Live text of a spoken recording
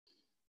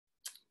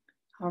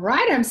All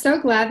right, I'm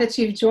so glad that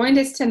you've joined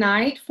us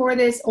tonight for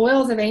this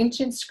Oils of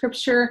Ancient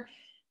Scripture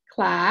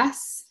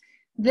class.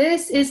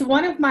 This is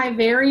one of my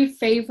very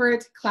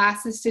favorite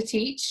classes to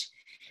teach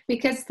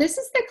because this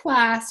is the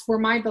class where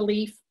my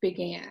belief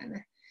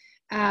began.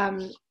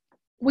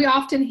 We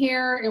often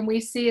hear and we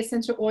see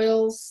essential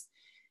oils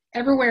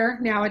everywhere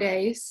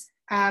nowadays.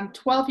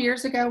 12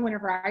 years ago,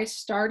 whenever I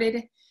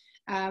started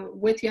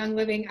with Young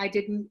Living, I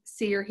didn't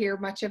see or hear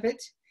much of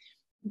it.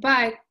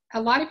 But a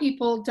lot of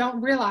people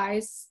don't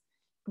realize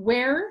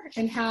where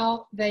and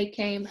how they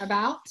came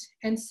about.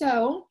 And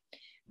so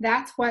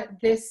that's what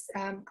this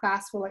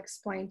class will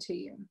explain to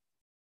you.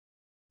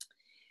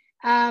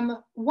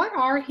 What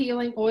are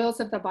healing oils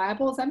of the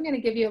Bible? I'm going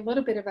to give you a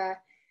little bit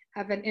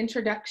of an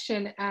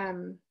introduction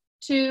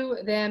to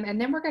them, and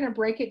then we're going to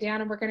break it down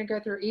and we're going to go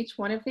through each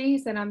one of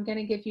these, and I'm going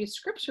to give you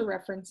scripture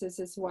references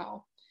as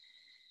well.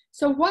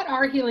 So what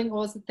are healing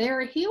oils?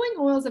 They're healing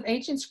oils of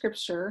ancient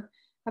scripture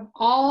of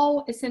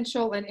all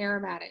essential and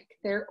aromatic.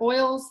 Their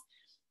oils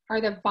are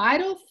the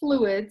vital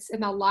fluids in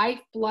the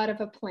lifeblood of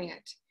a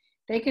plant.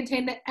 They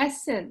contain the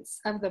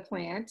essence of the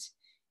plant,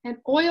 and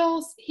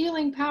oils'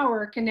 healing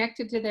power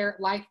connected to their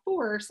life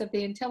force of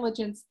the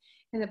intelligence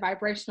and the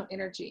vibrational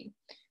energy.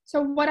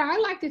 So what I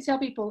like to tell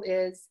people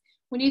is,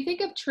 when you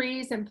think of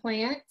trees and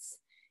plants,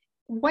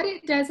 what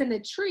it does in the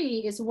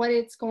tree is what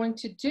it's going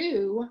to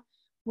do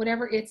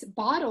whenever it's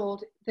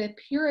bottled the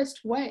purest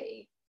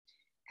way.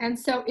 And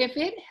so if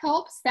it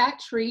helps that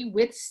tree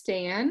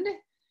withstand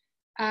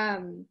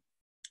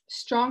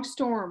strong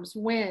storms,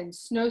 winds,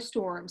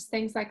 snowstorms,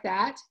 things like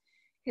that,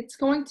 it's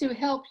going to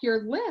help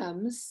your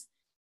limbs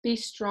be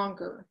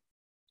stronger.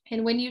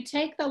 And when you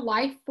take the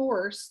life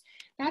force,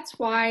 that's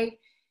why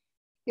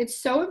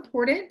it's so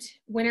important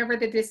whenever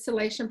the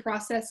distillation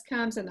process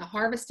comes and the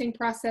harvesting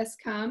process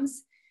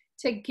comes,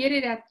 to get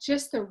it at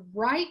just the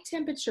right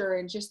temperature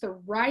and just the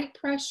right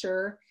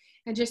pressure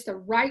and just the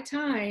right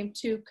time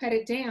to cut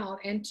it down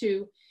and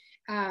to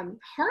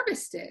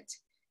harvest it.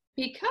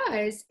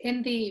 Because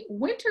in the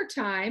winter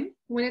time,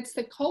 when it's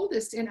the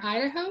coldest in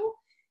Idaho,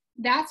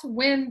 that's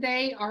when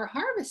they are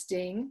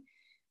harvesting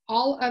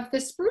all of the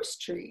spruce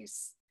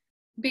trees,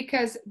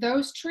 because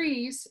those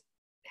trees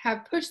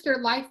have pushed their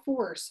life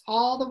force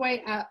all the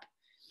way up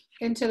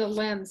into the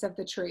limbs of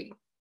the tree.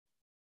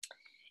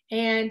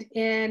 And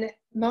in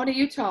Mona,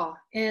 Utah,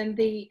 in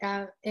the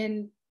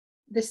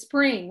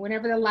spring,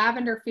 whenever the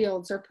lavender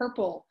fields are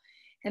purple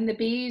and the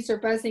bees are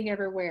buzzing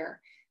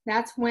everywhere,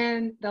 that's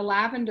when the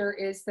lavender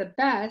is the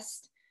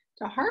best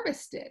to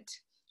harvest it.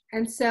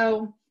 And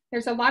so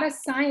there's a lot of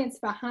science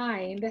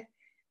behind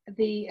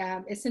the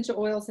essential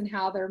oils and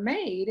how they're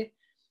made.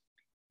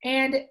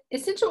 And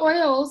essential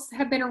oils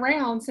have been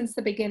around since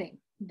the beginning.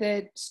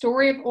 The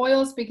story of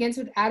oils begins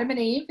with Adam and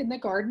Eve in the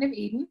Garden of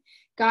Eden.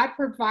 God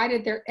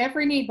provided their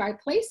every need by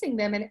placing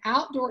them in an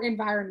outdoor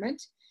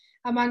environment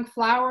among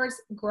flowers,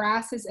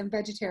 grasses, and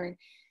vegetarian.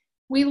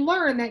 We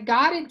learn that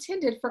God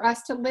intended for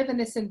us to live in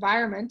this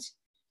environment,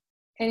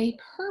 and he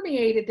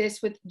permeated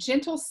this with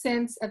gentle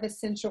scents of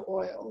essential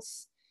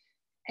oils.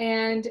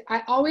 And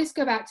I always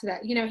go back to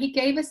that. You know, he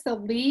gave us the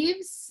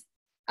leaves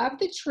of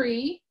the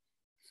tree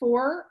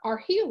for our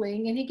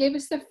healing, and he gave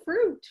us the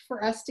fruit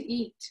for us to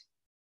eat.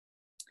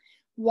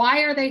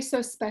 Why are they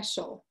so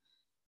special?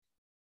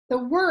 The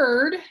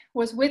Word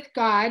was with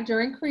God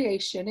during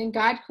creation, and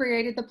God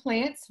created the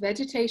plants,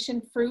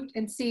 vegetation, fruit,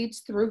 and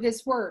seeds through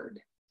his Word.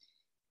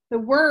 The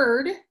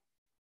Word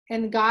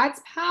and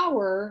God's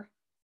power,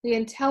 the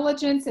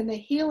intelligence and the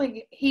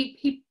healing,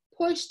 he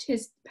pushed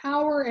his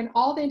power and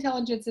all the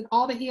intelligence and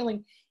all the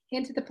healing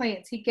into the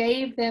plants. He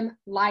gave them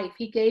life.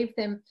 He gave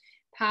them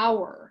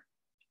power.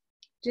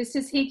 Just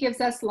as he gives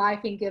us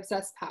life and gives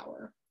us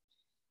power.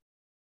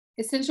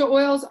 Essential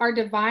oils are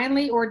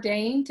divinely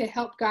ordained to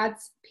help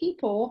God's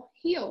people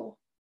heal,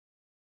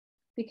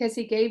 because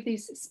he gave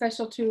these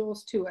special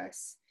tools to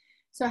us.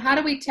 So how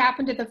do we tap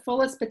into the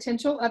fullest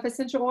potential of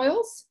essential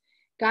oils?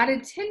 God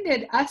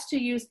intended us to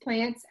use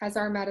plants as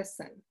our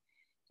medicine.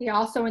 He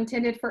also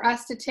intended for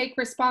us to take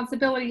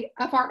responsibility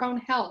of our own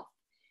health,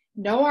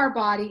 know our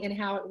body and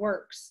how it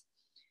works.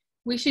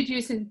 We should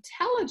use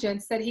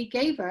intelligence that he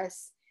gave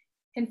us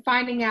in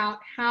finding out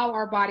how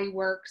our body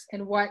works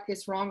and what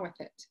is wrong with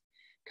it.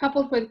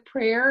 Coupled with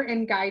prayer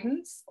and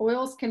guidance,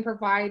 oils can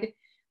provide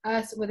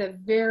us with a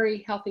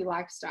very healthy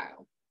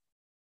lifestyle.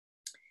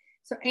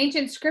 So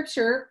ancient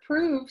scripture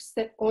proves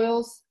that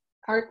oils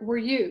were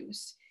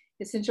used.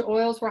 Essential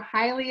oils were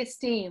highly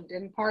esteemed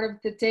and part of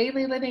the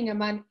daily living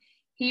among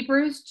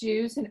Hebrews,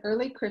 Jews, and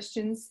early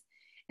Christians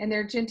and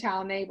their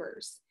Gentile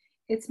neighbors.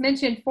 It's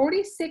mentioned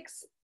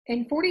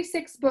in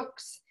 46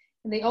 books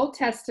in the Old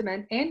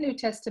Testament and New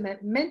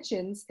Testament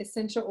mentions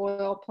essential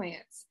oil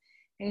plants.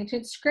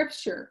 Ancient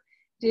scripture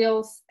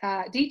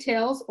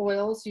details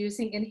oils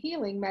using in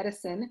healing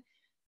medicine,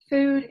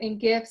 food, and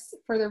gifts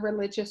for the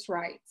religious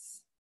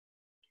rites.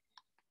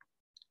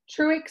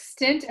 True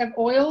extent of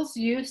oils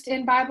used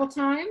in Bible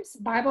times.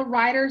 Bible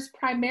writers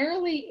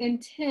primarily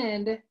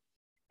intent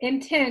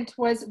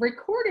was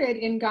recorded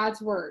in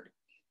God's word.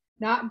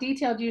 not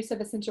detailed use of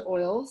essential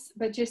oils,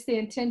 but just the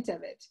intent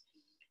of it.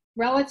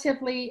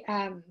 Relatively,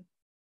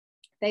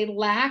 they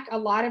lack a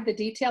lot of the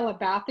detail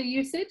about the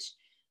usage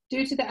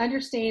due to the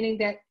understanding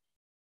that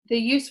the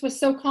use was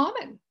so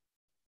common.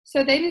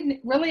 So they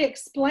didn't really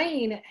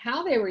explain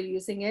how they were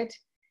using it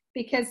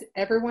because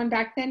everyone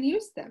back then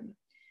used them.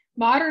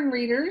 Modern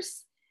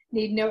readers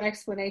need no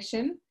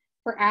explanation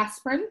for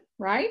aspirin,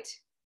 right?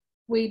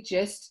 We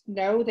just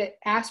know that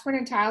aspirin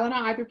and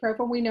Tylenol,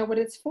 ibuprofen, we know what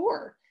it's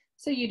for.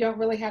 So you don't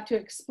really have to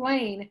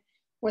explain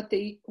what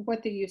the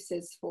use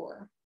is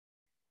for.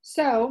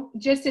 So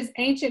just as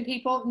ancient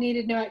people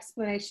needed no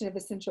explanation of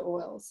essential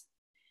oils.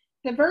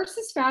 The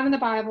verses found in the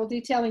Bible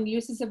detailing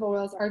uses of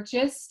oils are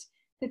just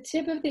the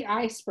tip of the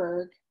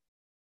iceberg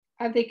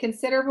of the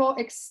considerable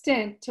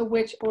extent to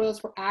which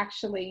oils were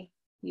actually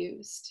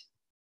used.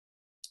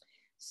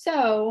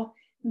 So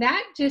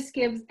that just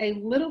gives a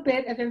little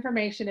bit of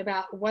information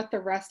about what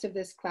the rest of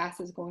this class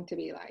is going to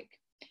be like.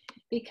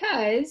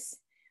 Because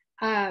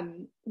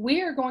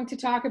we are going to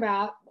talk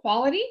about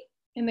quality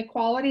and the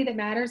quality that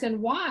matters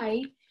and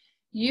why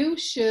you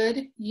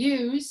should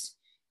use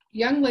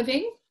Young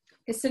Living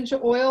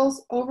essential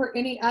oils over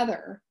any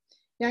other.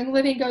 Young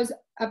Living goes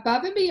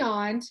above and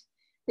beyond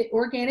the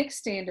organic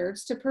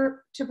standards to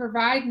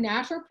provide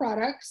natural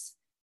products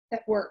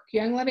that work.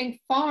 Young Living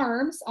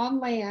farms on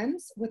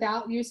lands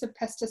without use of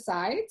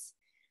pesticides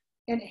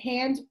and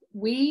hand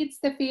weeds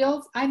the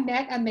fields. I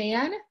met a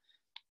man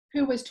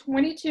who was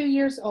 22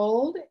 years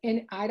old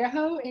in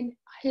Idaho, and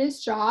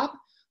his job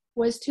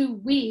was to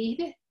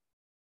weed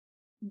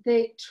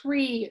the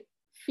tree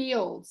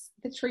fields,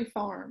 the tree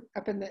farm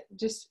up in the,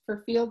 just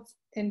for fields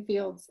and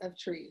fields of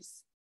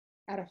trees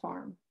at a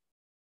farm.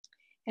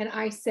 And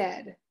I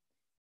said,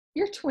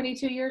 "You're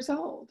 22 years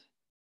old.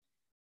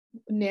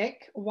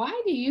 Nick, why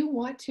do you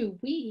want to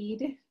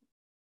weed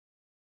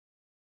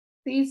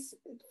these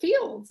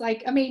fields?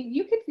 Like, I mean,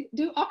 you could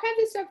do all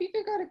kinds of stuff. You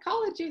could go to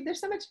college.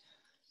 There's so much."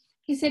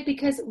 He said,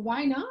 "Because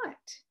why not?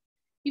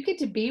 You get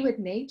to be with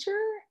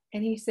nature."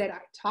 And he said,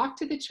 "I talk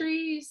to the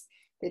trees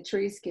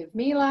give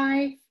me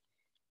life."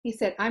 He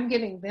said, "I'm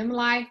giving them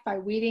life by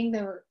weeding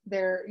their,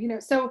 you know."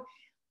 So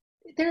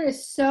there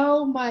is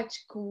so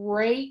much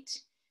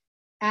great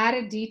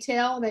added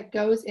detail that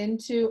goes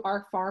into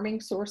our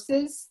farming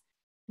sources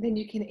than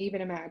you can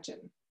even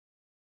imagine.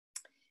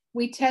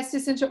 We test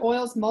essential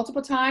oils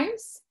multiple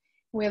times.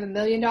 We have $1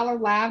 million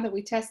lab that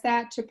we test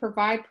that to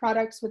provide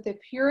products with the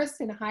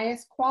purest and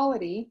highest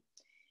quality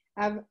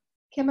of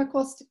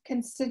chemical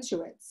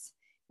constituents.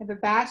 If a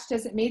batch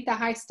doesn't meet the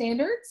high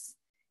standards,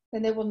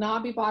 then they will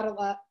not be bottled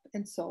up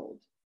and sold.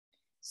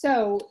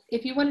 So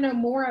if you want to know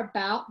more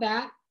about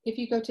that, if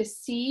you go to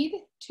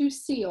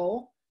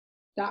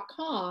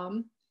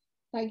seed2seal.com,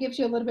 that gives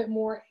you a little bit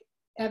more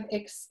of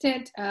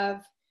extent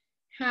of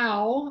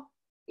how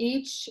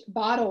each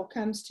bottle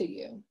comes to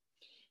you.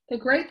 The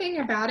great thing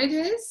about it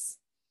is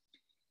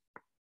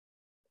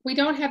we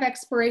don't have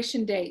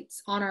expiration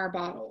dates on our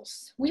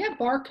bottles. We have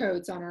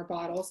barcodes on our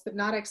bottles, but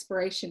not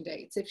expiration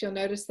dates, if you'll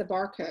notice the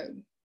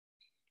barcode.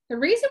 The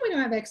reason we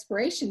don't have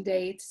expiration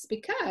dates is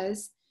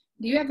because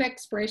do you have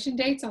expiration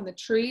dates on the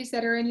trees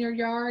that are in your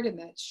yard and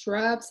the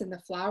shrubs and the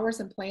flowers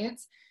and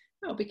plants?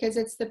 No, because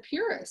it's the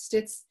purest.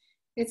 It's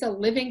a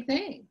living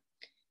thing.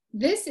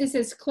 This is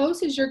as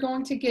close as you're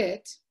going to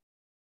get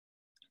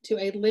to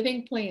a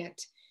living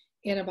plant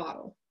in a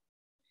bottle.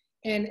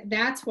 And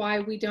that's why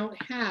we don't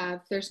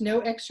have, there's no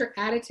extra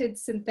additives,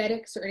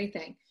 synthetics, or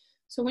anything.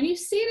 So when you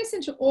see an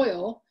essential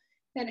oil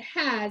that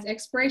has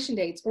expiration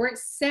dates, or it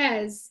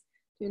says,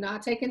 do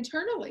not take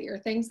internally, or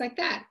things like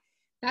that,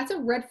 that's a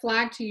red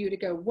flag to you to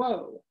go,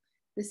 whoa,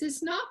 this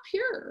is not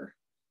pure.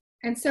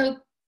 And so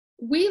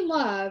we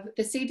love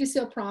the Seed to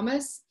Seal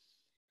Promise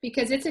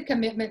because it's a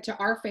commitment to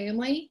our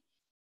family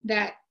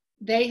that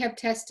they have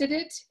tested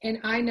it, and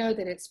I know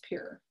that it's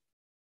pure.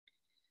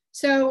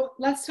 So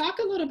let's talk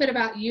a little bit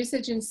about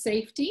usage and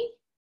safety.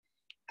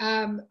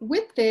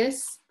 With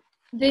this,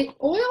 the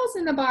oils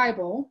in the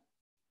Bible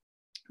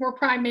were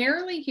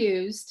primarily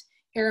used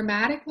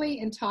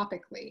aromatically and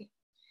topically.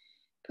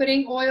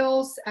 Putting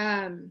oils,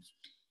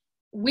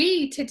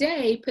 we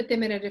today put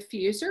them in a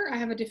diffuser. I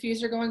have a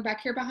diffuser going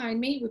back here behind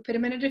me. We put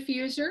them in a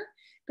diffuser,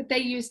 but they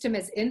used them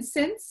as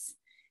incense.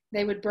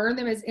 They would burn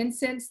them as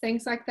incense,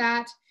 things like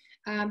that.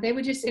 They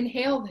would just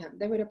inhale them.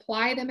 They would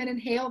apply them and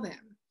inhale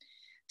them.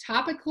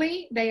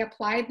 Topically, they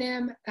applied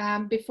them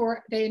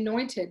before they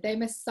anointed. They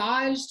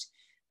massaged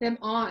them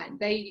on.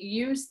 They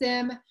used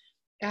them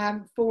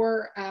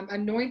for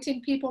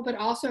anointing people, but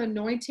also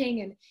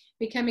anointing and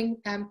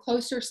becoming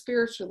closer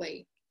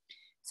spiritually.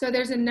 So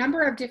there's a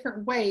number of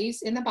different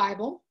ways in the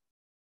Bible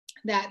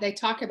that they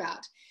talk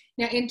about.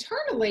 Now,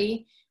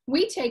 internally,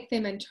 we take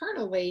them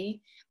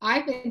internally.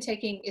 I've been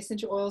taking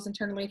essential oils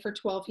internally for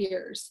 12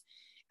 years.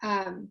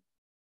 Go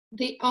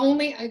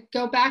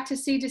back to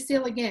Seed to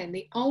Seal again.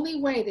 The only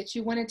way that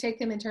you want to take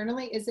them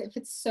internally is if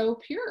it's so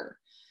pure.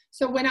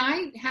 So when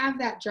I have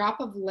that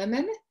drop of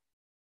lemon,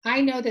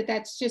 I know that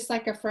that's just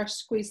like a fresh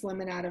squeezed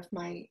lemon out of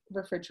my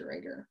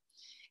refrigerator.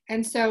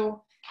 And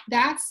so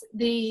that's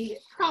the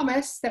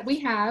promise that we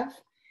have,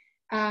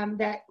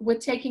 that with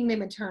taking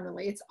them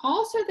internally. It's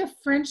also the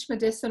French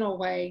medicinal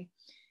way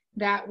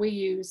that we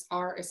use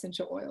our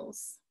essential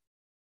oils.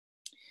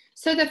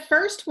 So the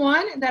first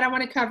one that I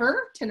want to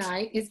cover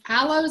tonight is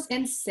aloes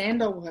and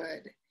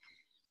sandalwood.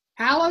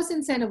 Aloes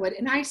and sandalwood.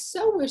 And I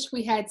so wish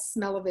we had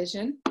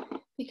smell-o-vision,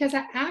 because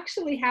I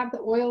actually have the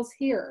oils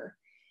here.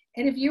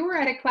 And if you were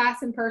at a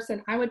class in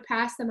person, I would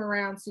pass them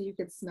around so you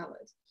could smell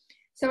it.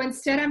 So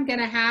instead, I'm going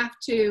to have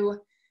to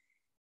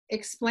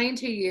explain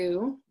to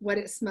you what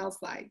it smells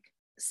like.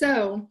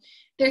 So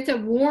there's a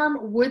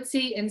warm,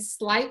 woodsy, and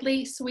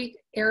slightly sweet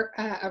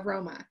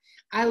aroma.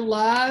 I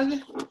love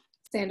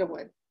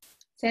sandalwood.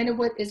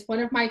 Sandalwood is one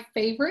of my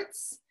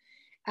favorites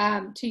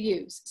to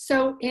use.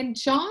 So in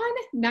John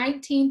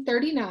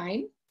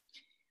 19:39,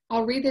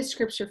 I'll read this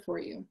scripture for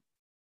you.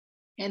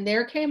 And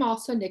there came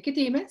also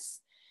Nicodemus,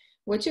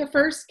 which at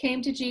first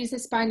came to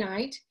Jesus by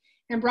night,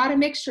 and brought a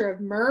mixture of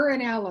myrrh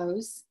and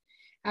aloes,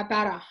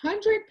 about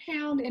 100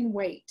 pounds in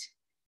weight.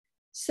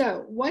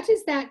 So what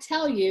does that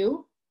tell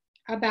you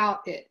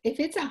about it? If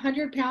it's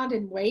 100 pounds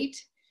in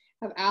weight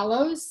of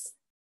aloes,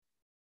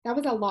 that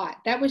was a lot.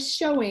 That was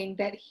showing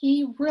that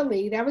he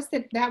really, that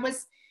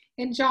was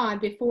in John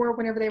before,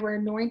 whenever they were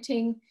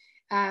anointing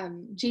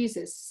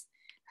Jesus.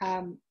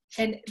 And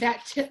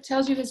that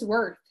tells you his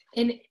worth.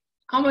 In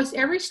almost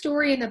every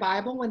story in the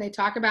Bible, when they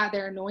talk about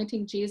their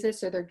anointing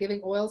Jesus or they're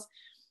giving oils,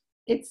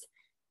 it's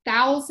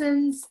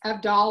thousands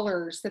of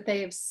dollars that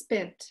they have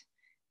spent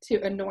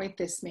to anoint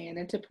this man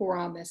and to pour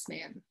on this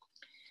man.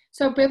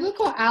 So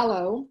biblical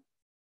aloe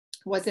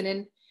was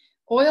an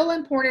oil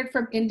imported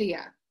from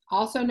India,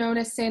 also known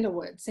as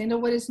sandalwood.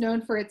 Sandalwood is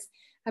known for its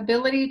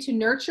ability to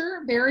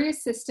nurture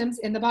various systems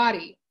in the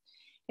body.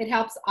 It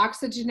helps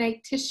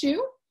oxygenate tissue,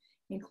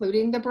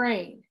 including the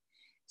brain,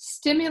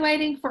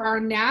 stimulating for our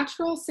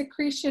natural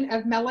secretion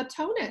of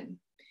melatonin.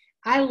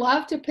 I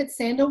love to put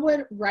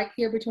sandalwood right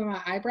here between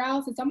my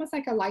eyebrows. It's almost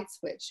like a light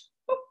switch.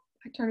 Oop,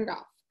 I turn it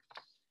off.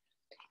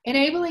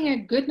 Enabling a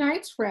good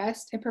night's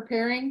rest and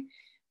preparing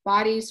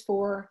bodies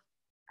for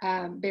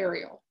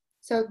burial.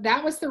 So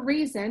that was the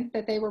reason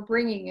that they were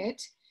bringing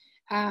it.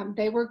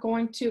 They were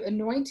going to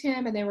anoint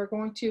him and they were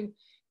going to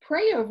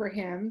pray over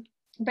him,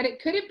 but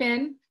it could have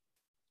been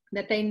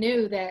that they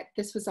knew that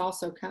this was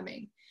also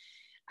coming.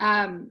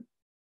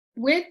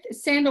 With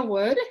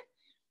sandalwood,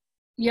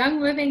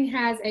 Young Living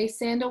has a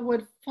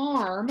sandalwood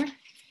farm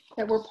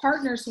that we're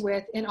partners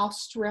with in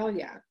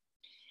Australia.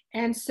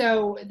 And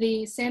so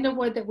the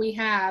sandalwood that we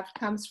have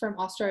comes from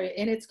Australia,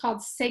 and it's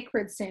called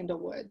sacred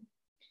sandalwood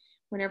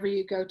whenever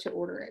you go to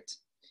order it.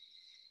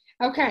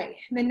 Okay,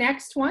 the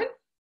next one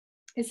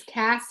is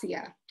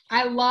cassia.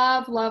 I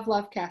love, love,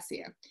 love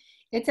cassia.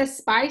 It's a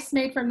spice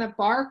made from the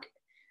bark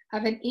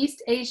of an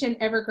East Asian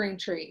evergreen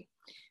tree.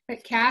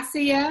 But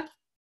cassia,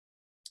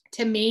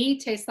 to me,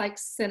 tastes like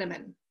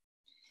cinnamon.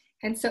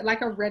 And so like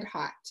a Red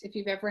Hot. If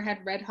you've ever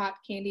had Red Hot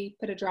candy,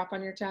 put a drop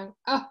on your tongue.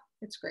 Oh,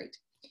 it's great.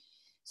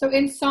 So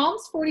in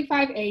Psalms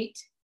 45:8,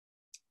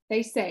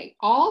 they say,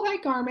 all thy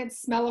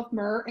garments smell of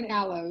myrrh and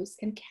aloes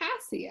and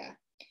cassia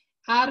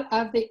out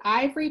of the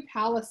ivory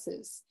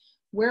palaces,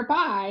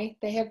 whereby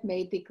they have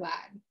made thee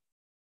glad.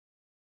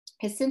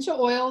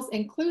 Essential oils,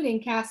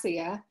 including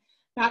cassia,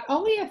 not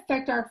only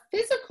affect our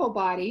physical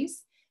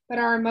bodies, but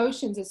our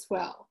emotions as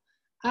well.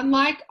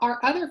 Unlike our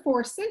other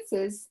four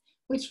senses,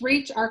 which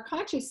reach our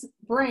conscious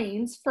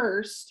brains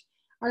first,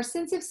 our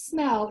sense of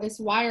smell is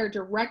wired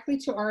directly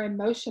to our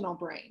emotional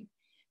brain,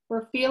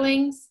 where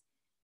feelings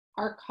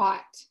are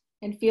caught,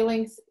 and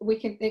feelings,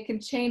 it can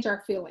change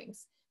our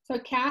feelings. So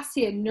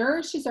cassia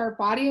nourishes our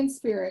body and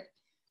spirit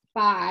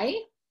by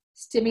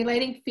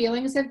stimulating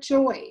feelings of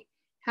joy,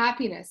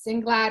 happiness,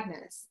 and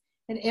gladness,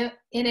 and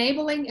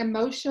enabling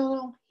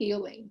emotional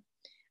healing.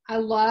 I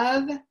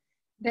love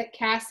that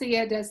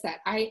cassia does that.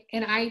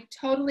 I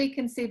totally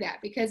can see that,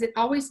 because it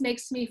always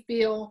makes me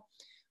feel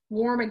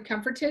warm and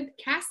comforted.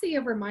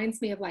 Cassia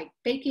reminds me of like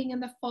baking in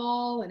the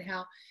fall, and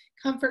how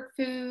comfort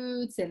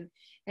foods and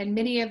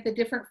many of the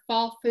different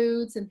fall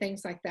foods and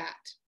things like that.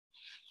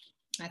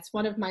 That's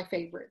one of my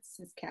favorites,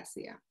 is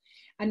cassia.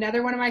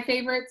 Another one of my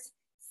favorites,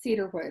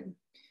 cedarwood.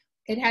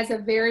 It has a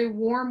very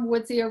warm,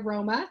 woodsy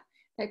aroma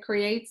that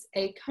creates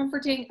a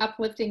comforting,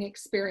 uplifting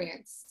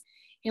experience.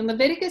 In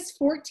Leviticus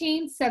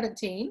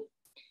 14:17,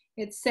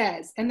 it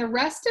says, and the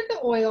rest of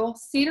the oil,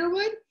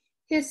 cedarwood,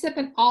 hyssop,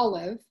 and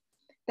olive,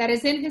 that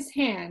is in his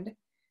hand,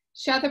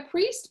 shall the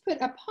priest put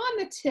upon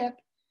the tip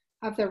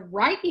of the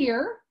right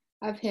ear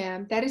of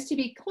him that is to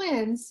be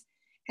cleansed,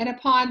 and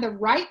upon the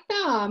right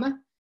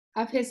thumb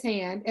of his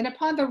hand, and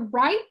upon the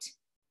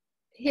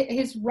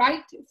his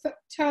right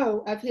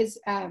toe of his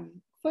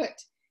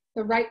foot,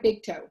 the right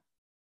big toe.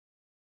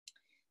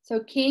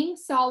 So King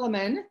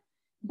Solomon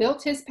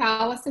built his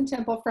palace and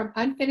temple from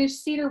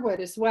unfinished cedar wood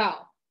as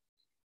well.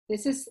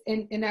 This is,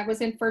 and that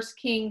was in 1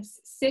 Kings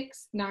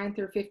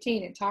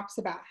 6:9-15. It talks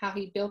about how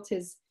he built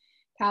his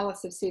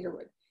palace of cedar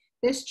wood.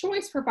 This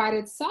choice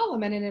provided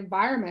Solomon an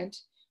environment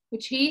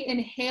which he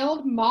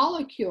inhaled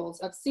molecules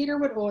of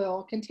cedarwood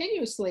oil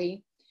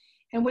continuously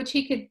in which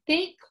he could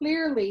think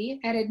clearly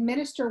and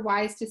administer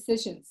wise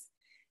decisions.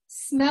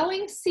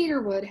 Smelling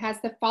cedarwood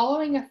has the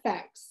following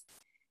effects: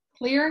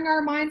 clearing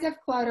our minds of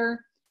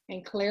clutter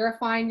and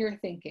clarifying your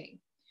thinking.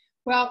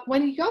 Well,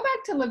 when you go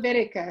back to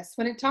Leviticus,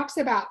 when it talks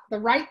about the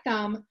right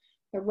thumb,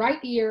 the right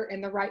ear,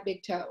 and the right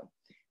big toe,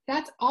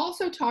 that's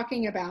also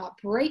talking about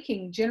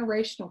breaking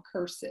generational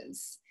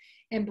curses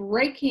and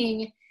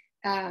breaking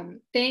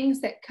things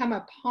that come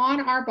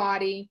upon our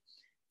body,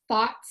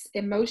 thoughts,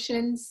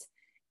 emotions,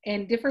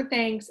 and different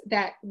things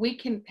that we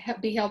can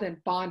be held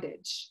in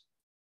bondage.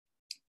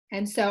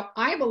 And so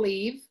I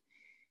believe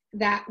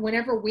that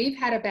whenever we've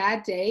had a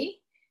bad day,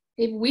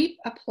 if we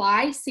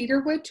apply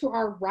cedarwood to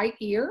our right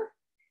ear,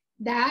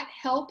 that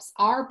helps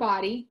our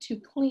body to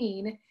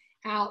clean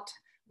out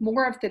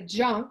more of the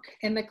junk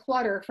and the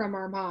clutter from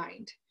our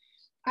mind.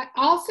 I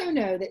also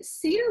know that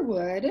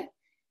cedarwood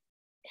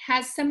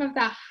has some of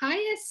the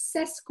highest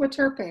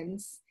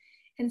sesquiterpenes,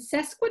 and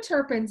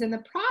sesquiterpenes, in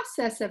the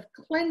process of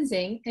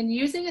cleansing and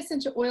using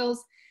essential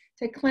oils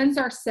to cleanse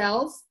our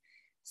cells,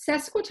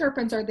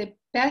 sesquiterpenes are the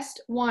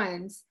best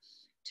ones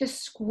to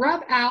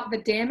scrub out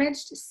the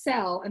damaged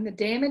cell and the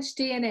damaged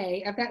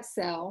DNA of that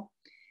cell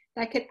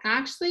that could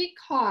actually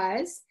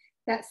cause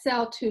that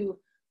cell to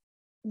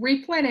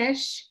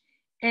replenish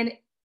and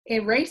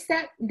erase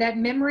that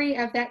memory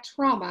of that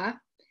trauma.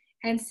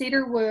 And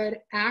cedarwood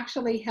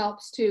actually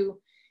helps to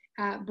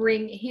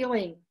bring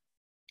healing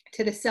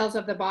to the cells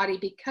of the body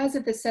because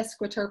of the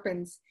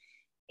sesquiterpenes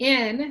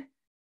in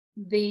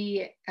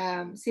the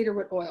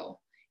cedarwood oil.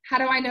 How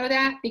do I know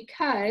that?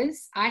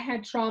 Because I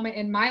had trauma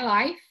in my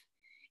life,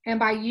 and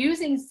by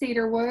using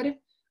cedarwood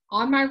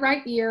on my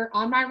right ear,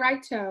 on my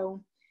right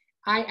toe,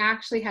 I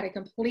actually had a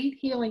complete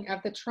healing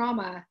of the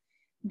trauma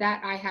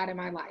that I had in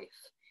my life.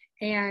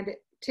 And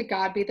to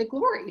God be the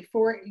glory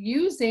for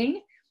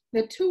using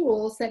the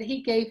tools that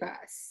he gave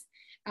us.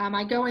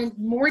 I go in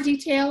more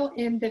detail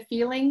in the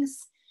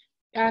feelings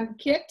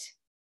kit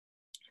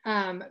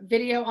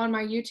video on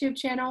my YouTube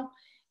channel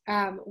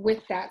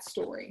with that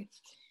story.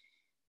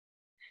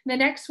 The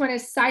next one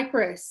is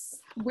cypress.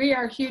 We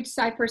are huge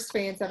cypress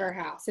fans at our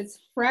house. It's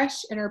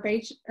fresh and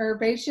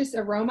herbaceous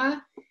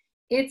aroma.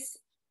 It's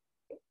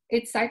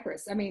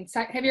cypress. I mean,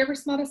 have you ever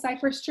smelled a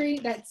cypress tree?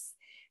 That's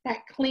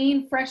that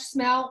clean, fresh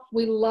smell.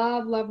 We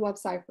love, love, love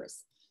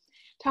cypress.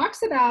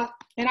 Talks about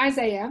in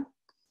Isaiah,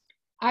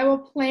 I will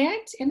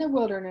plant in the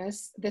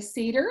wilderness the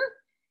cedar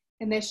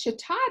and the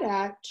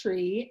shittah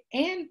tree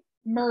and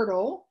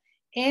myrtle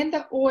and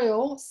the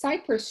oil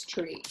cypress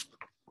tree.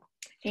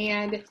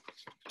 And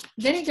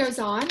then it goes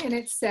on and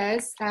it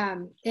says,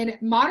 in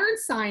modern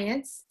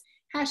science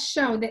has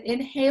shown that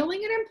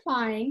inhaling and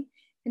applying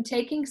and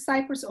taking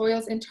cypress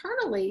oils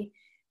internally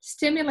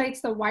stimulates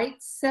the white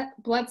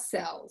blood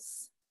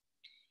cells.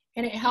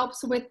 And it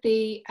helps with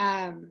the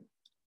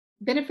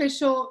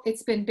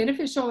it's been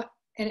beneficial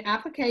in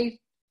application.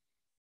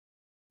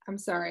 I'm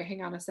sorry,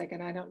 hang on a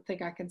second. I don't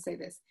think I can say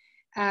this.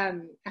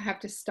 I have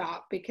to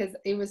stop because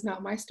it was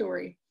not my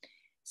story.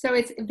 So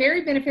it's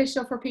very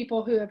beneficial for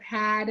people who have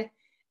had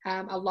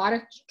a lot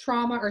of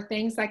trauma or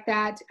things like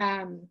that,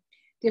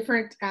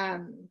 different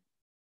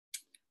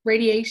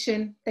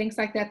radiation, things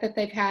like that that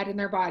they've had in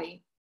their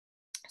body.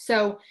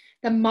 So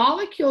the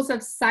molecules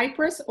of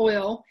cypress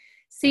oil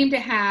seem to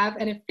have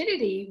an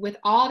affinity with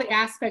all the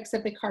aspects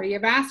of the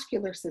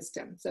cardiovascular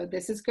system. So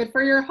this is good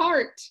for your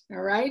heart,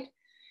 all right?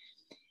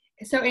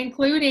 So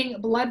including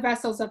blood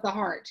vessels of the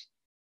heart,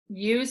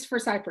 used for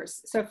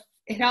cypress. So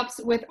it helps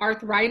with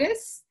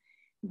arthritis,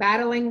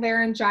 battling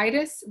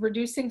laryngitis,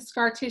 reducing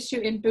scar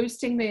tissue, and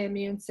boosting the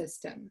immune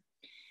system.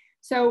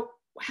 So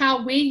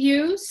how we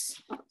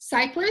use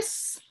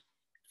cypress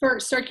for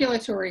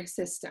circulatory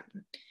system.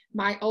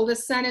 My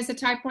oldest son is a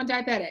type 1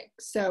 diabetic,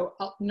 so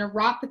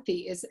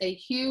neuropathy is a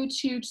huge,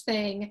 huge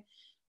thing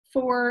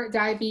for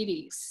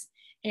diabetes.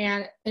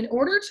 And in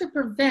order to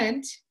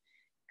prevent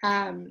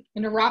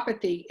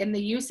neuropathy in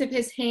the use of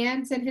his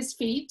hands and his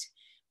feet,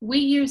 we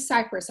use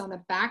cypress on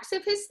the backs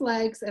of his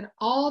legs and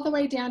all the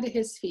way down to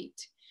his feet.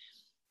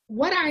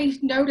 What I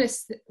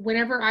noticed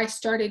whenever I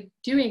started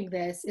doing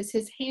this is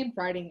his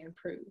handwriting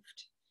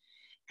improved.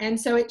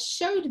 And so it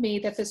showed me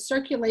that the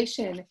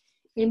circulation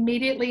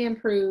immediately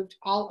improved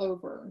all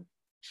over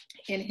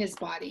in his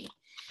body.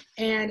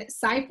 And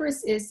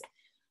cypress is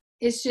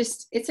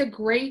just, it's a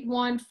great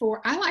one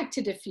for, I like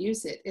to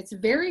diffuse it. It's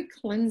very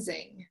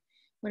cleansing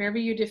whenever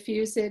you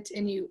diffuse it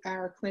and you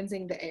are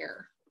cleansing the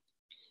air.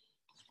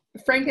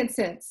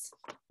 Frankincense.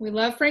 We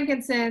love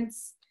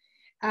frankincense.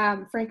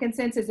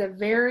 Frankincense is a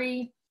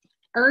very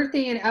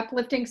earthy and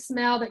uplifting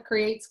smell that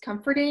creates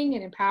comforting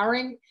and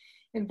empowering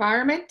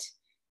environment.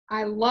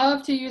 I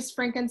love to use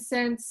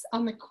frankincense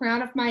on the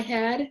crown of my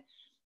head,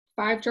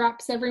 5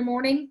 drops every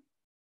morning.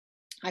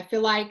 I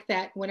feel like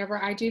that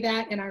whenever I do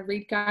that and I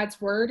read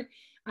God's word,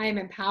 I am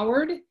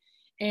empowered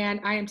and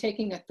I am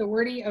taking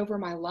authority over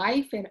my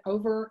life and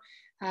over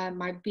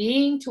my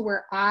being, to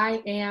where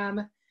I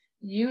am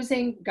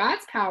using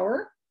God's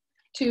power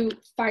to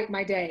fight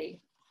my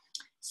day.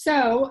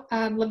 So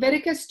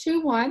Leviticus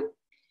 2:1,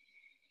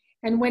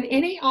 And when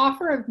any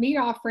offer of meat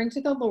offering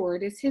to the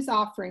Lord is his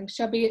offering,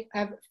 shall be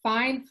of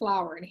fine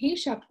flour, and he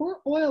shall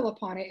pour oil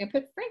upon it and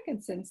put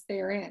frankincense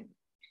therein.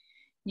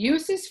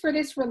 Uses for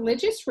this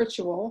religious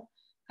ritual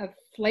of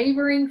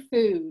flavoring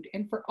food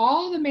and for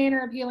all the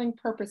manner of healing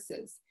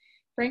purposes.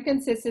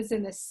 Frankincense is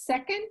in the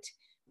second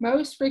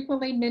most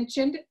frequently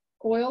mentioned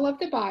oil of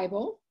the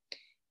Bible.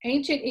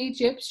 Ancient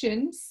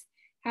Egyptians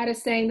had a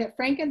saying that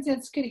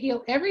frankincense could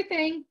heal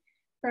everything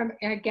from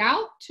a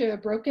gout to a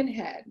broken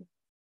head.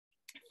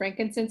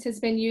 Frankincense has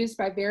been used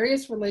by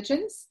various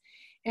religions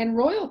and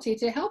royalty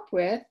to help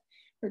with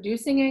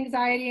reducing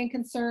anxiety and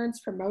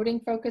concerns, promoting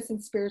focus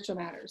in spiritual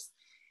matters.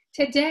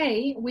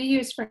 Today, we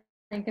use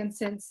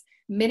frankincense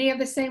many of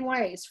the same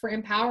ways for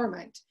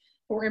empowerment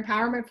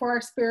for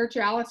our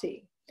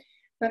spirituality.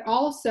 But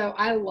also,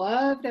 I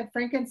love that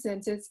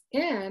frankincense is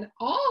in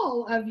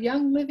all of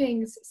Young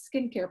Living's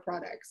skincare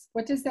products.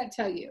 What does that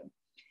tell you?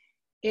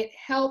 It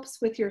helps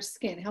with your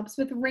skin. It helps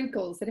with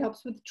wrinkles. It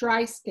helps with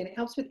dry skin. It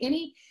helps with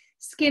any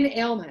skin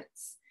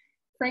ailments.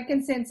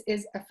 Frankincense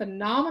is a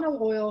phenomenal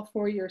oil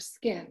for your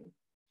skin.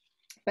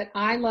 But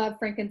I love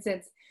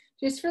frankincense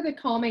just for the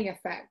calming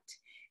effect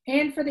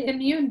and for the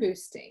immune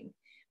boosting.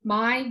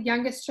 My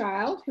youngest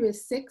child, who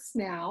is 6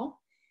 now,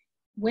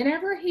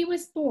 whenever he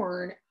was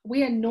born,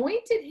 we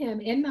anointed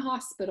him in the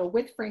hospital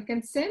with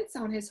frankincense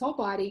on his whole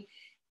body,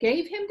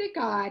 gave him to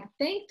God,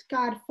 thanked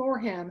God for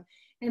him,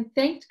 and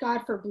thanked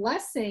God for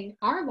blessing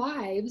our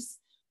lives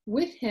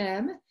with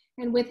him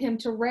and with him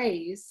to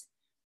raise.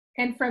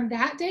 And from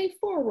that day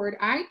forward,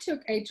 I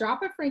took a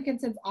drop of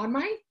frankincense on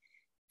my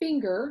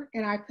finger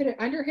and I put it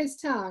under his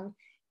tongue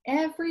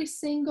every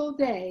single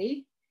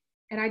day.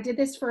 And I did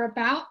this for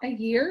about a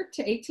year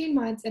to 18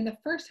 months. And the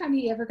first time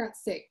he ever got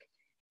sick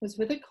was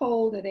with a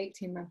cold at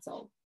 18 months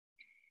old.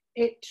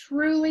 It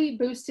truly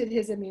boosted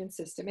his immune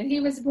system. And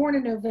he was born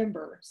in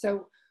November,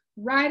 so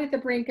right at the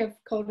brink of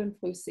cold and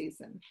flu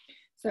season.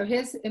 So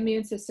his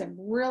immune system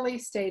really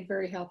stayed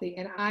very healthy.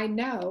 And I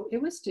know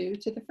it was due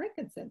to the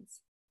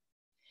frankincense.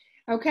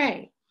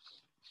 Okay,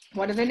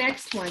 one of the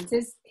next ones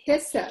is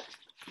hyssop.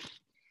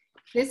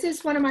 This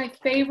is one of my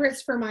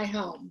favorites for my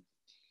home.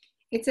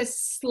 It's a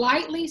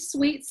slightly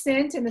sweet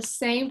scent in the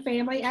same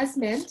family as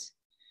mint,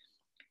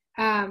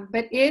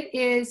 but it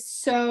is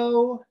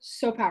so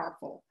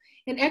powerful.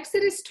 In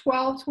Exodus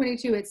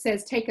 12:22, it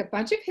says, take a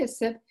bunch of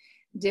hyssop,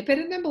 dip it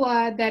in the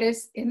blood that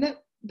is in the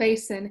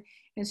basin,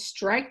 and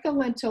strike the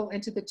lintel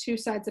into the 2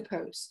 sides of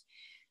post.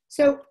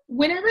 So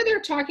whenever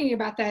they're talking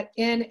about that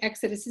in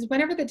Exodus is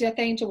whenever the death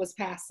angel was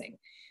passing.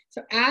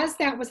 So as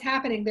that was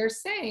happening, they're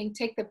saying,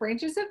 take the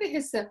branches of the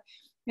hyssop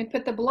and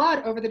put the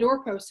blood over the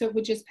doorpost so it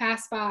would just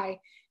pass by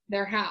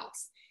their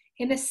house.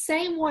 In the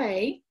same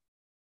way,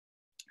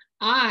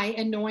 I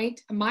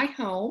anoint my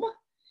home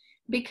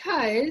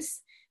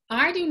because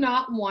I do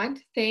not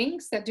want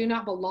things that do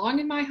not belong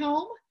in my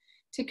home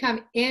to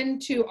come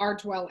into our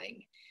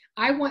dwelling.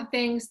 I want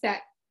things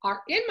that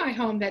are in my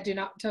home that do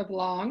not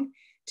belong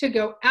to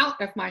go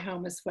out of my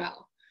home as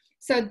well.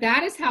 So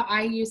that is how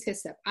I use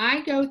hyssop.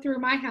 I go through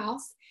my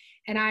house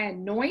and I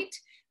anoint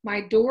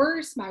my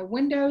doors, my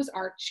windows,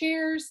 our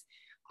chairs,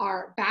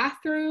 our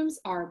bathrooms,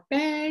 our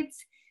beds,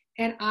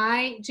 and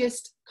I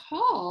just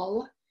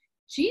call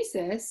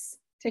Jesus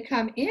to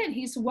come in.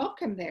 He's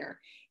welcome there.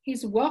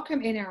 He's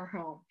welcome in our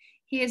home.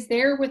 He is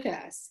there with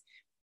us.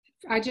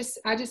 I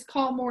just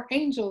call more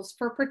angels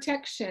for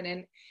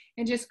protection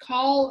and just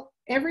call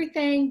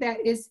everything that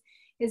is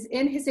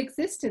in his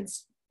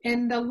existence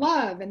and the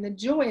love and the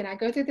joy. And I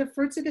go through the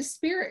fruits of the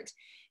Spirit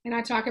and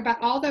I talk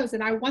about all those,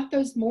 and I want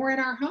those more in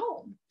our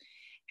home.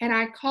 And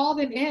I call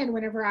them in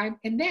whenever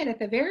and then at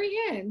the very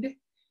end,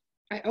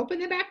 I open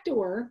the back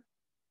door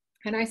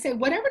and I say,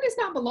 whatever does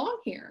not belong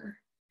here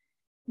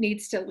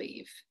needs to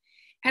leave.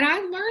 And I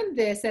learned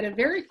this at a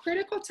very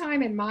critical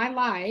time in my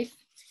life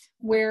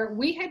where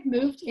we had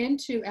moved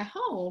into a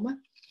home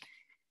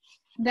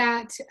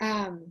that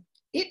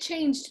it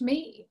changed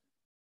me.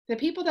 The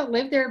people that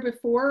lived there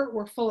before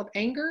were full of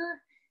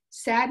anger,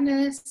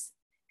 sadness,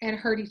 and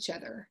hurt each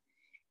other.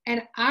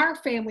 And our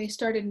family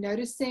started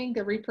noticing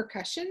the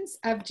repercussions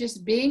of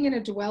just being in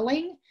a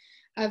dwelling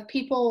of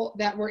people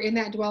that were in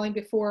that dwelling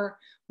before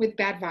with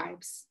bad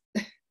vibes.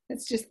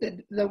 That's just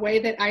the way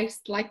that I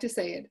like to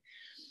say it.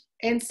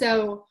 And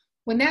so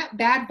when that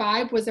bad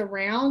vibe was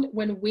around,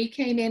 when we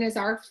came in as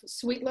our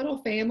sweet little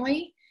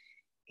family,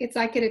 it's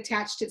like it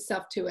attached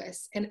itself to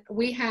us. And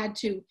we had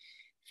to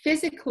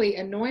physically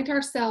anoint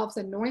ourselves,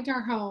 anoint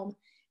our home,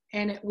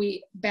 and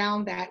we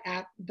bound that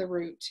at the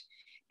root.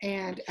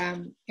 And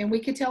we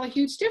could tell a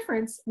huge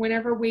difference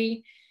whenever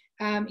we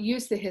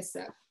use the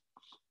hyssop.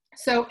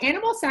 So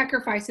animal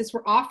sacrifices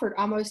were offered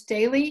almost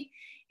daily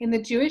in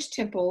the Jewish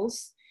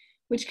temples,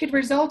 which could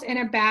result in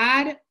a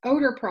bad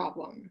odor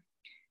problem.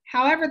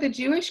 However, the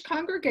Jewish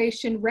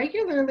congregation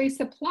regularly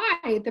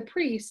supplied the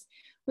priest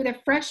with a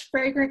fresh,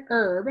 fragrant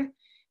herb,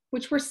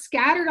 which were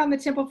scattered on the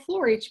temple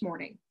floor each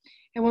morning.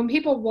 And when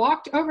people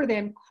walked over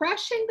them,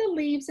 crushing the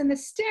leaves and the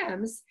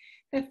stems,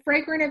 the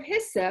fragrance of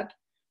hyssop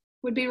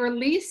would be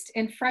released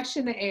and fresh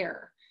in the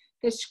air.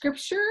 The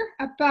scripture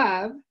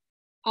above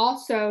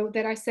also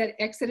that I said,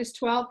 Exodus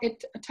 12,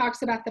 it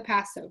talks about the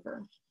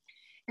Passover.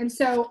 And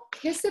so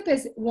hyssop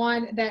is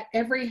one that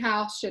every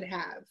house should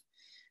have.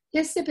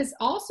 Hyssop is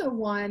also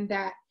one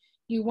that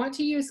you want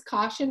to use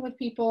caution with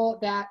people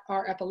that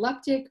are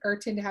epileptic or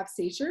tend to have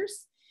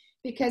seizures,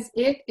 because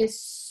it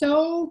is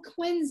so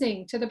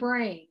cleansing to the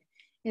brain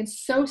and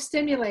so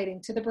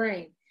stimulating to the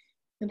brain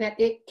that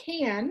it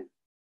can,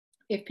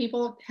 if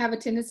people have a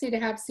tendency to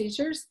have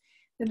seizures,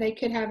 then they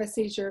could have a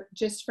seizure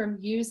just from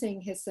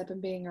using hyssop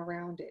and being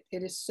around it.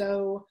 It is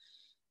so,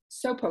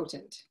 so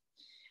potent.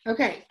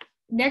 Okay,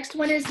 next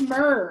one is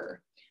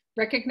myrrh.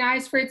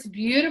 Recognized for its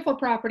beautiful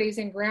properties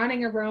and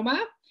grounding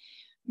aroma.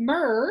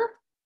 Myrrh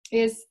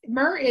is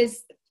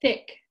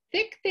thick,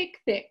 thick, thick,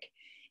 thick.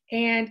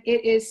 And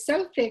it is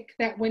so thick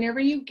that whenever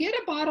you get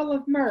a bottle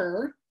of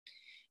myrrh,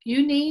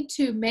 you need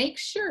to make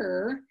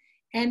sure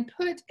and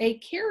put a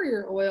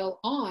carrier oil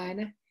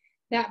on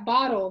that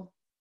bottle.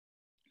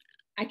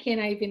 I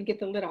can't even get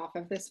the lid off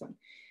of this one,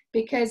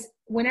 because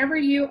whenever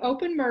you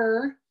open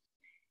myrrh,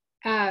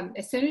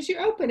 as soon as you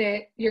open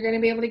it, you're going to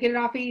be able to get it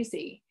off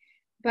easy,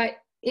 but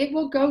it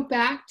will go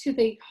back to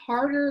the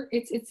harder.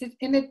 It's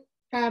in the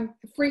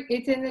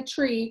it's in the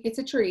tree. It's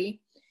a tree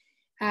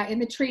in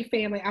the tree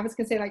family. I was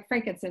going to say like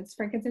frankincense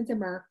and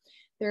myrrh.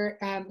 They're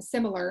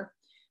similar,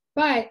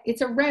 but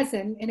it's a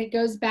resin, and it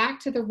goes back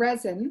to the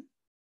resin.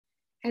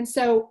 And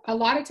so a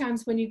lot of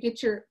times when you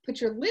put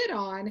your lid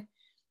on,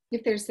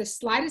 if there's the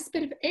slightest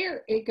bit of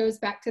air, it goes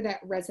back to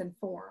that resin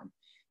form.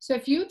 So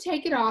if you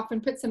take it off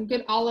and put some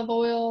good olive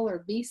oil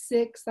or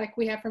V6, like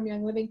we have from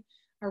Young Living,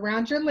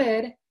 around your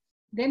lid,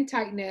 then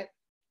tighten it,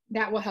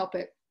 that will help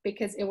it,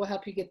 because it will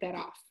help you get that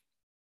off.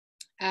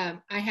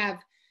 I have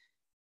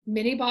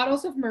many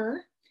bottles of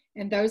myrrh,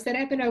 and those that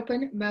have been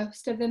opened,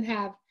 most of them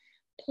have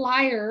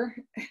plier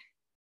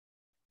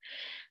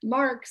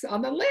marks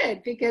on the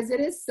lid because it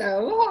is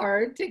so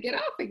hard to get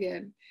off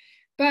again.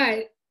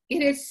 But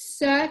it is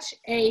such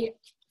a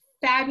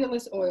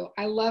fabulous oil.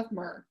 I love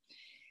myrrh.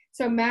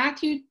 So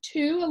Matthew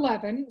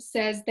 2:11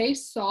 says, they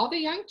saw the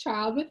young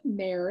child with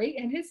Mary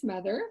and his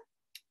mother.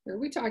 Who are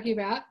we talking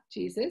about?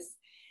 Jesus.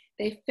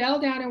 They fell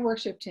down and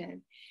worshiped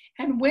him.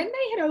 And when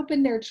they had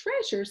opened their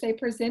treasures, they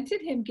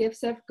presented him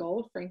gifts of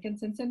gold,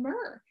 frankincense, and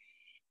myrrh.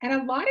 And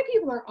a lot of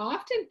people are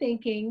often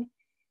thinking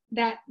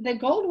that the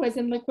gold was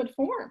in liquid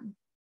form,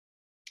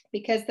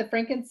 because the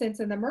frankincense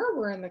and the myrrh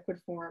were in liquid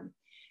form.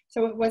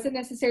 So it wasn't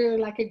necessarily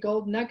like a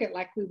gold nugget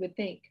like we would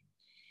think.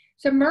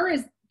 So myrrh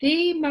is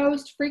the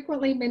most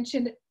frequently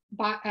mentioned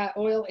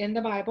oil in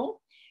the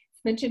Bible.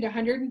 It's mentioned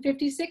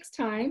 156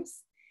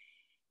 times.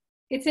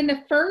 It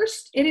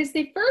is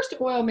the first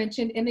oil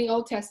mentioned in the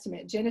Old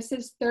Testament,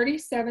 Genesis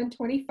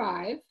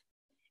 37:25,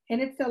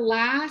 and it's the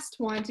last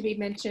one to be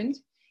mentioned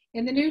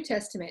in the New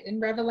Testament,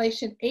 in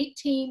Revelation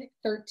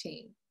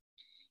 18:13.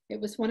 It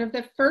was one of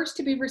the first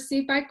to be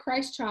received by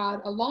Christ's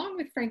child, along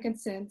with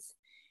frankincense,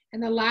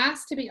 and the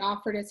last to be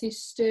offered as he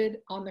stood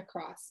on the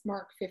cross,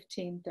 Mark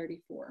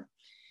 15:34.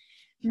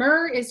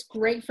 Myrrh is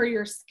great for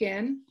your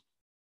skin.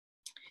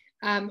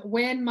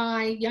 When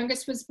my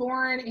youngest was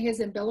born, his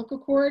umbilical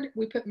cord,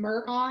 we put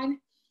myrrh on,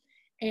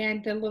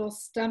 and the little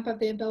stump of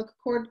the umbilical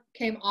cord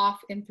came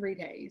off in 3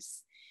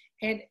 days,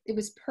 and it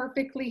was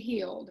perfectly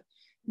healed.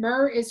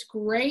 Myrrh is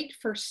great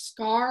for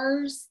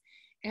scars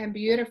and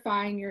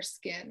beautifying your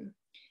skin.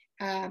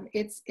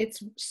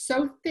 It's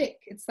so thick.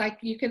 It's like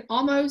you can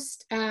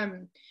almost,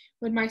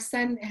 when my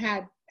son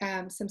had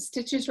some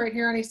stitches right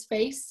here on his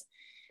face,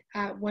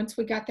 once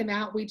we got them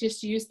out, we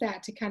just used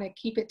that to kind of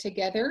keep it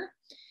together.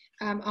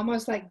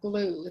 Almost like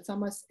glue.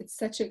 It's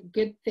such a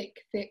good,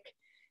 thick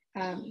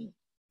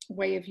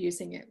way of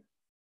using it.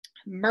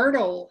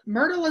 Myrtle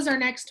is our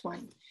next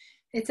one.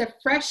 It's a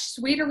fresh,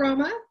 sweet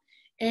aroma,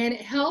 and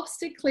it helps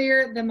to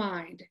clear the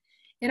mind.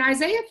 In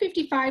Isaiah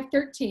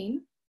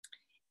 55:13,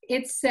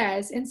 it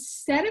says,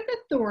 instead of the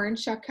thorn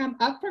shall come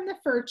up from the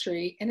fir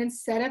tree, and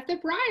instead of the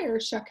briar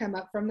shall come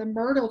up from the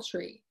myrtle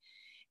tree.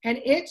 And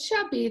it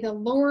shall be the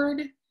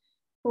Lord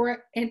for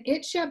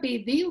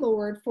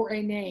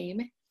a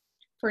name,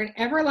 for an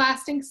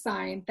everlasting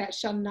sign that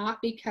shall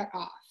not be cut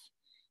off.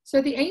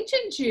 So the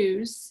ancient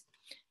Jews,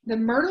 the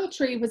myrtle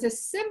tree was a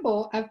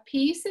symbol of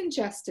peace and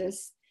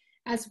justice,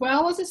 as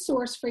well as a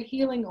source for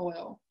healing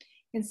oil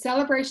in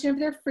celebration of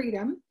their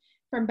freedom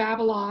from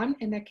Babylon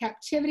and the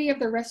captivity of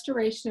the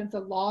restoration of the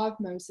law of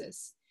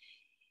Moses.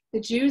 The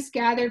Jews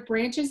gathered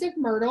branches of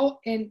myrtle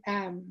in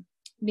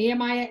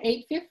Nehemiah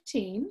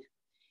 8:15,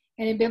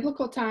 and in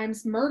biblical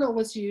times, myrtle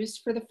was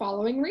used for the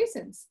following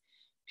reasons: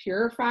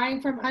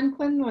 purifying from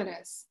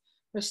uncleanliness,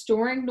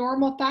 restoring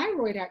normal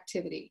thyroid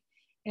activity,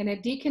 and a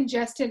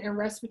decongestant and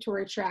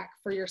respiratory tract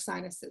for your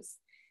sinuses.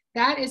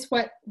 That is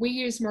what we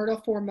use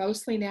myrtle for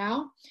mostly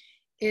now,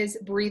 is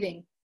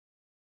breathing.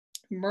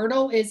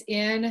 Myrtle is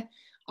in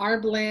our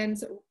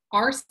blends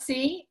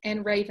RC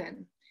and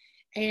Raven,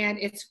 and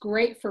it's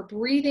great for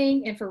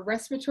breathing and for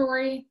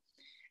respiratory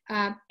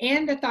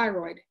and the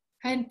thyroid.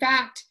 In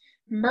fact,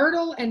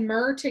 myrtle and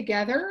myrrh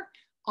together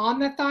on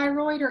the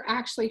thyroid are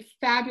actually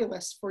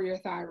fabulous for your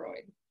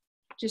thyroid.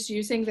 just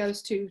using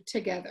those two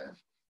together.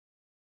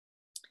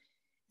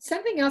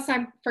 Something else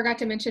I forgot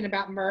to mention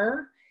about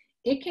myrrh,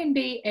 it can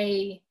be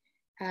an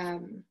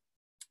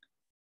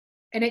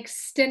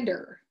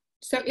extender.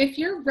 So if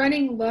you're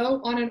running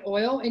low on an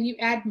oil and you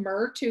add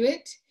myrrh to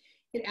it,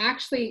 it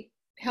actually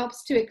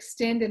helps to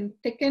extend and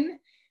thicken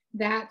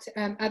that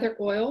other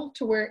oil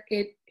to where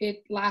it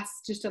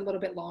lasts just a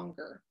little bit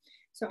longer.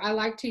 So I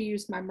like to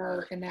use my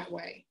myrrh in that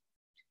way.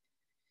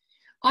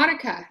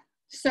 Onycha.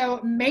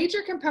 So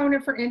major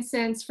component for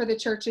incense for the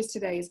churches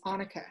today is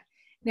onycha.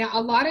 Now,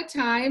 a lot of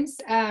times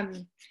I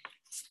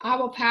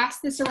will pass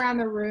this around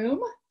the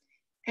room,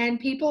 and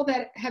people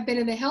that have been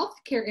in the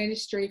healthcare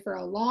industry for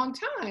a long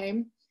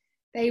time,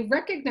 they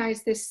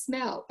recognize this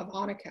smell of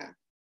onycha.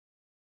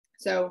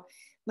 So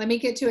let me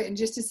get to it in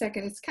just a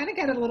second. It's kind of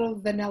got a little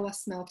vanilla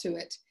smell to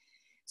it.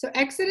 So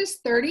Exodus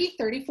 30,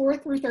 34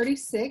 through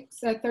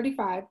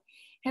 35.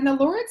 And the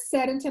Lord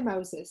said unto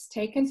Moses,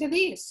 take unto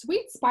thee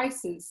sweet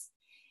spices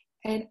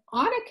and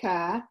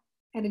onycha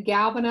and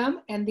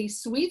galbanum and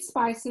these sweet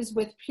spices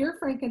with pure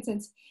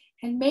frankincense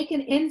and make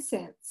an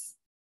incense.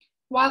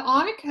 While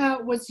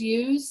onycha was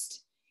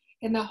used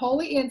in the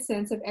holy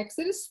incense of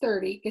Exodus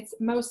 30, its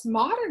most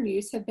modern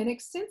use have been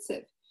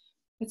extensive.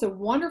 It's a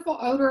wonderful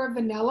odor of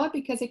vanilla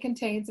because it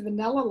contains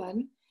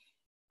vanillin,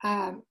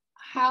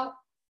 aldehyde,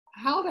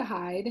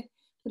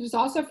 which is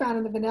also found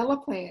in the vanilla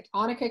plant.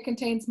 Onycha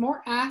contains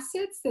more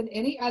acids than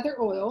any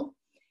other oil,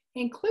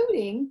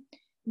 including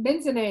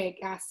benzoic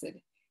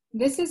acid.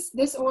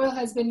 This oil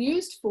has been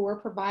used for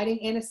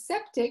providing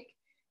antiseptic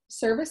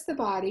service the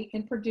body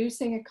and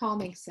producing a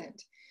calming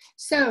scent.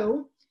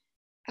 So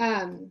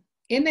in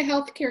the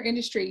healthcare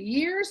industry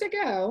years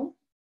ago,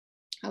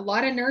 a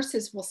lot of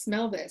nurses will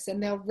smell this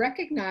and they'll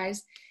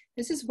recognize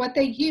this is what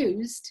they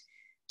used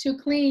to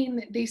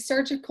clean the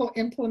surgical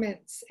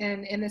implements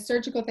and the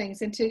surgical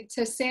things and to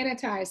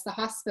sanitize the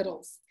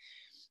hospitals.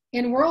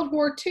 In World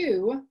War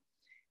II,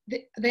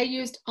 they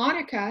used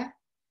onycha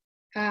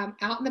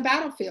out in the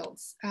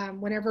battlefields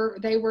whenever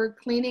they were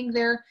cleaning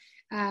their,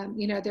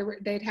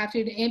 they'd have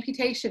to do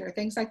amputation or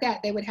things like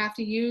that. They would have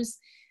to use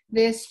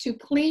this to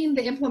clean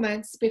the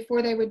implements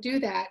before they would do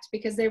that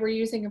because they were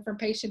using them from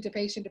patient to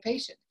patient to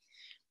patient.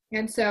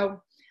 And so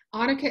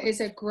onycha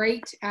is a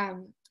great,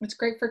 it's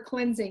great for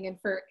cleansing and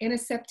for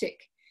antiseptic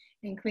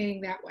and cleaning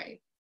that way.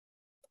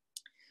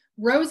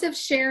 Rose of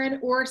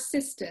Sharon or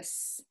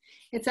cistus.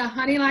 It's a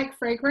honey-like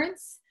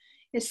fragrance.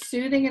 It's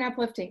soothing and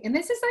uplifting. And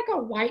this is like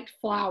a white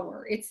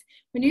flower. It's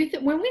when we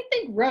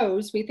think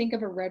rose, we think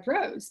of a red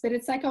rose, but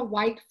it's like a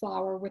white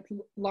flower with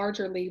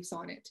larger leaves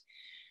on it.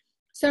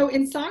 So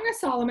in Song of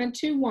Solomon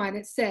 2:1,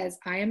 it says,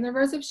 I am the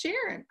rose of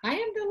Sharon. I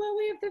am the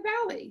lily of the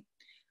valley.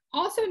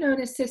 Also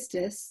known as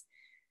cistus,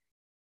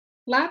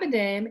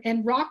 labadam,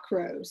 and rock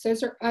rose.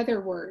 Those are other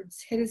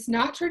words. It is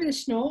not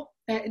traditional.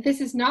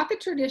 This is not the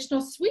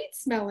traditional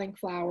sweet-smelling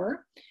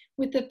flower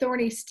with the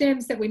thorny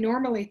stems that we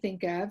normally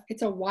think of.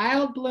 It's a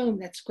wild bloom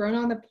that's grown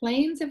on the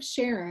plains of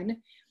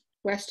Sharon,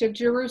 west of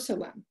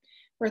Jerusalem,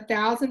 for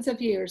thousands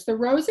of years. The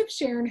rose of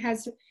Sharon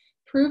has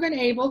proven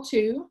able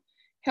to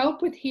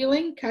help with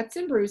healing cuts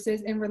and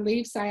bruises and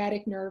relieve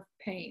sciatic nerve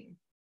pain.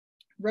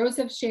 Rose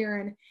of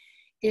Sharon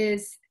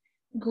is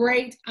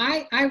great.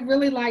 I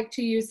really like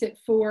to use it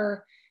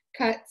for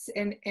cuts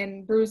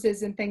and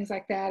bruises and things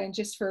like that, and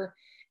just for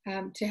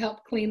to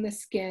help clean the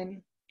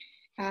skin.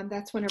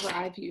 That's whenever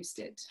I've used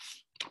it.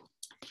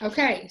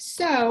 Okay,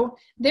 so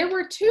there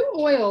were two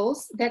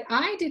oils that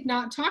I did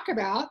not talk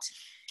about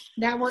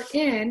that were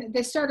in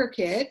the starter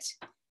kit.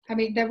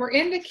 That were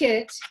in the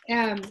kit,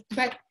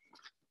 but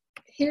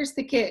here's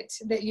the kit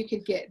that you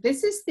could get.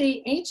 This is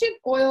the ancient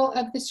oil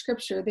of the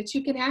scripture that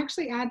you can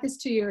actually add this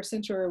to your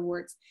essential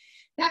rewards.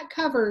 That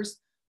covers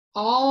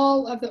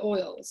all of the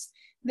oils.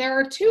 There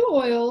are two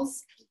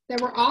oils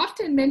that were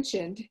often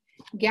mentioned.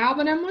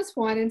 Galbanum was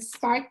one and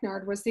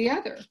spikenard was the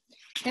other.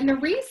 And the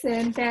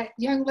reason that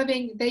Young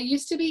Living, they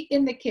used to be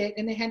in the kit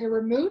and they had to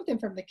remove them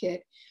from the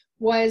kit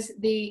was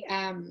the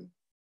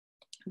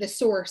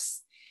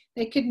source.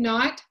 They could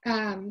not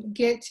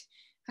get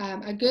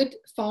a good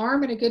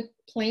farm and a good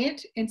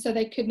plant, and so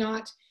they could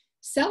not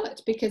sell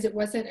it because it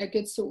wasn't a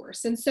good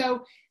source. And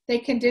so they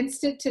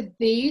condensed it to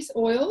these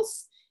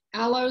oils: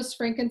 aloes,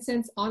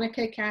 frankincense,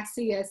 onycha,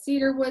 cassia,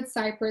 cedarwood,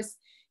 cypress,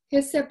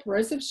 hyssop,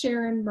 rose of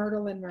Sharon,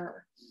 myrtle, and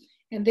myrrh.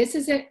 And this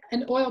is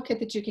an oil kit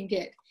that you can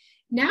get.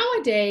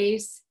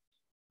 Nowadays,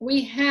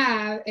 we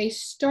have a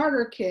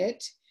starter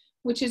kit,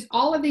 which is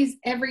all of these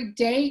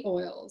everyday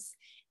oils.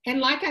 And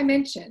like I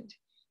mentioned,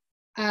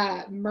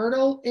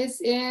 myrtle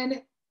is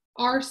in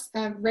our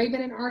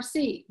Raven and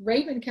RC.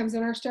 Raven comes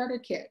in our starter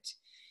kit.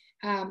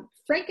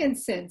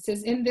 Frankincense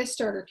is in this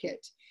starter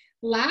kit.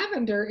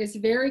 Lavender is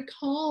very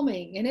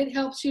calming and it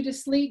helps you to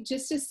sleep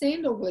just as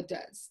sandalwood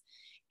does.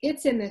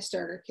 It's in this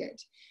starter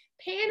kit.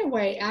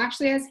 Panaway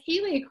actually has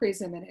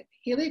helichrysum in it.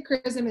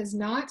 Helichrysum is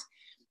not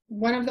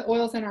one of the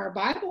oils in our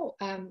Bible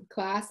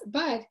class,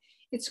 but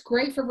it's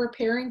great for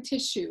repairing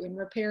tissue and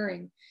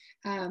repairing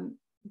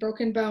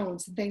broken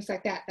bones and things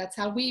like that. That's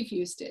how we've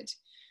used it.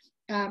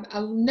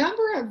 A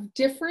number of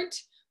different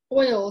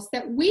oils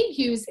that we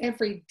use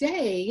every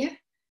day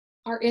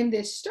are in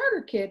this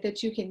starter kit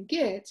that you can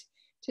get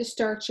to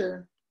start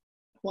your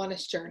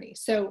wellness journey.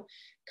 So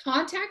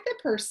contact the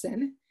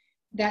person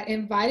that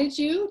invited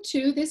you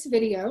to this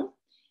video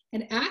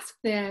and ask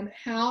them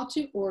how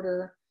to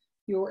order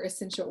your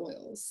essential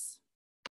oils.